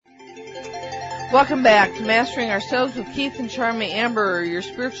Welcome back to Mastering Ourselves with Keith and Charmy Amber, your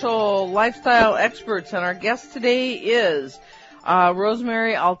spiritual lifestyle experts. And our guest today is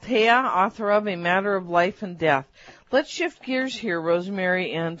Rosemary Altea, author of A Matter of Life and Death. Let's shift gears here,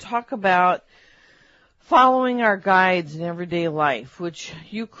 Rosemary, and talk about following our guides in everyday life, which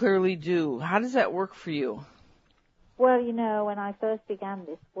you clearly do. How does that work for you? Well, when I first began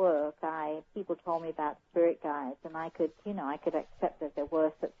this work, people told me about spirit guides, and I could accept that there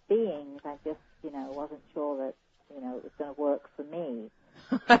were such beings. I just, wasn't sure that, it was going to work for me.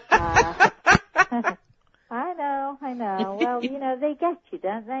 I know. Well, they get you,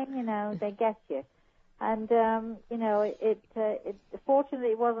 don't they? They get you. And, fortunately,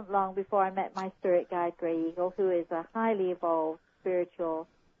 it wasn't long before I met my spirit guide, Grey Eagle, who is a highly evolved spiritual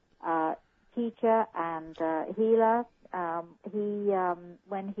teacher and healer.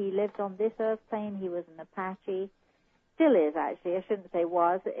 When he lived on this earth plane, he was an Apache. Still is, actually. I shouldn't say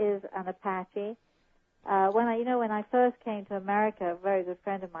was. Is an Apache. When I first came to America, a very good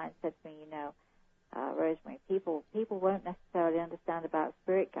friend of mine said to me, Rosemary, people won't necessarily understand about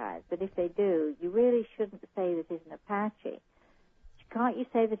spirit guides, but if they do, you really shouldn't say that he's an Apache. Can't you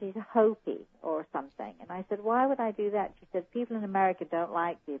say that he's a Hopi or something? And I said, why would I do that? She said, people in America don't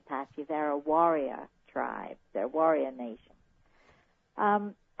like the Apache. They're a warrior tribe. They're a warrior nation.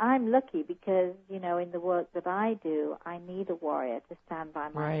 I'm lucky because, in the work that I do, I need a warrior to stand by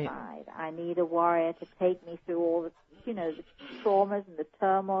my side. I need a warrior to take me through all the, the traumas and the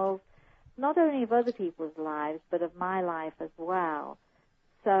turmoils, not only of other people's lives, but of my life as well.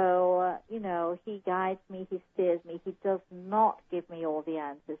 So, he guides me, he steers me. He does not give me all the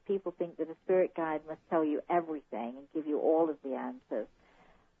answers. People think that a spirit guide must tell you everything and give you all of the answers.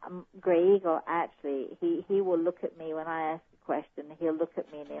 Grey Eagle, actually, he will look at me when I ask a question. He'll look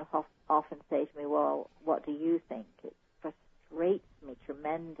at me and he'll often say to me, well, what do you think? It frustrates me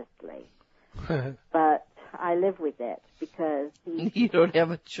tremendously. But I live with it because you don't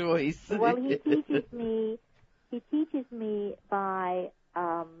have a choice. Well, he teaches me by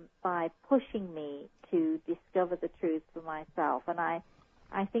pushing me to discover the truth for myself. And I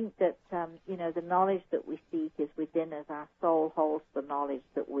think that, the knowledge that we seek is within us. Our soul holds the knowledge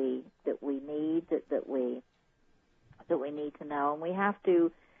that we need, that we need to know. And we have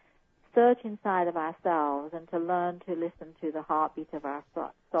to search inside of ourselves and to learn to listen to the heartbeat of our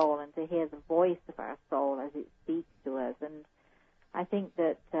soul and to hear the voice of our soul as it speaks to us. And I think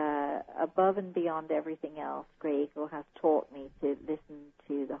that above and beyond everything else, Grey Eagle has taught me to listen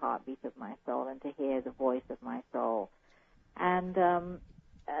to the heartbeat of my soul and to hear the voice of my soul. And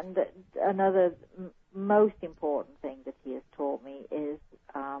another most important thing that he has taught me is,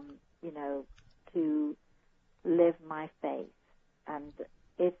 to live my faith. And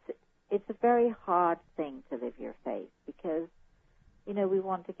it's a very hard thing to live your faith because, we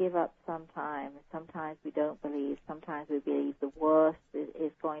want to give up sometimes. Sometimes we don't believe. Sometimes we believe the worst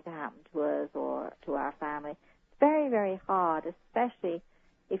is going to happen to us or to our family. It's very, very hard, especially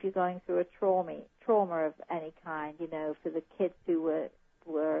if you're going through a trauma of any kind. For the kids who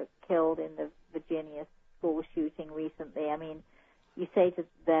were killed in the Virginia school shooting recently. I mean, you say to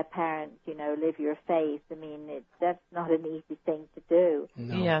their parents, live your faith. I mean, that's not an easy thing to do.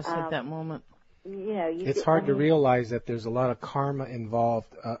 No. Yes, at that moment. It's hard to realize that there's a lot of karma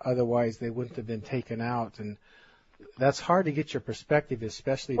involved. Otherwise, they wouldn't have been taken out, and that's hard to get your perspective,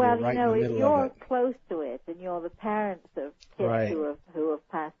 especially when you're right in the middle of it. Well, you're close to it, and you're the parents of kids who have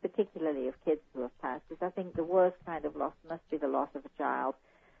passed, particularly of kids who have passed. Because I think the worst kind of loss must be the loss of a child.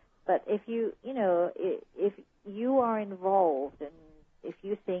 But if if you are involved, and if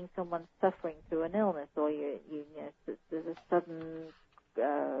you're seeing someone suffering through an illness, or there's a sudden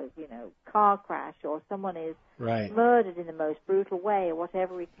car crash, or someone is murdered in the most brutal way, or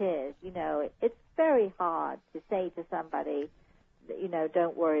whatever it is, it's very hard to say to somebody,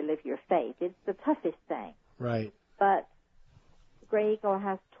 don't worry, live your faith. It's the toughest thing. Right. But Grey Eagle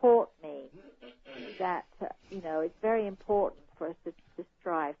has taught me that, it's very important for us to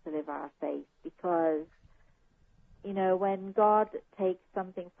strive to live our faith because, when God takes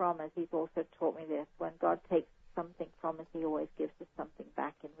something from us, he's also taught me this, when God takes something from us, he always gives us something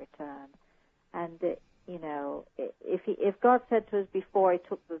back in return. And, if God said to us before he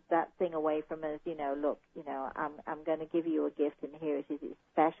took that thing away from us, look, I'm going to give you a gift and here it is, it's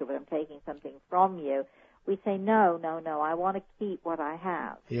special, but I'm taking something from you, we say, no, I want to keep what I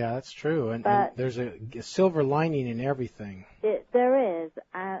have. Yeah, that's true. And there's a silver lining in everything. There is,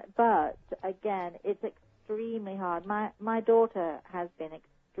 but again, it's extremely hard. My daughter has been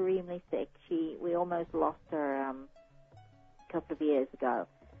extremely sick. We almost lost her a couple of years ago,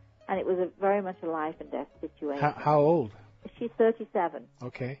 and it was very much a life and death situation. How old? she's 37.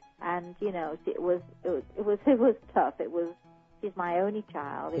 Okay. And it was tough. She's my only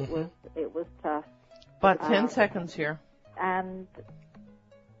child. It was tough. About 10 seconds here. And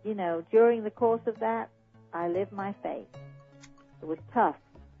during the course of that, I lived my faith. It was tough,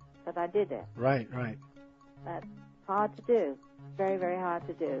 but I did it. Right. That's hard to do. Very, very hard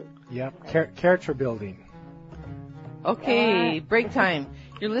to do. Yep. Character building. Okay, break time.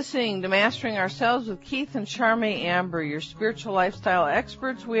 You're listening to Mastering Ourselves with Keith and Charmaine Amber, your spiritual lifestyle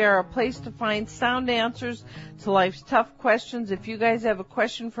experts. We are a place to find sound answers to life's tough questions. If you guys have a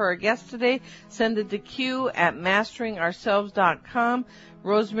question for our guest today, send it to q@masteringourselves.com.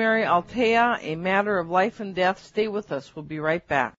 Rosemary, Altea, A Matter of Life and Death. Stay with us. We'll be right back.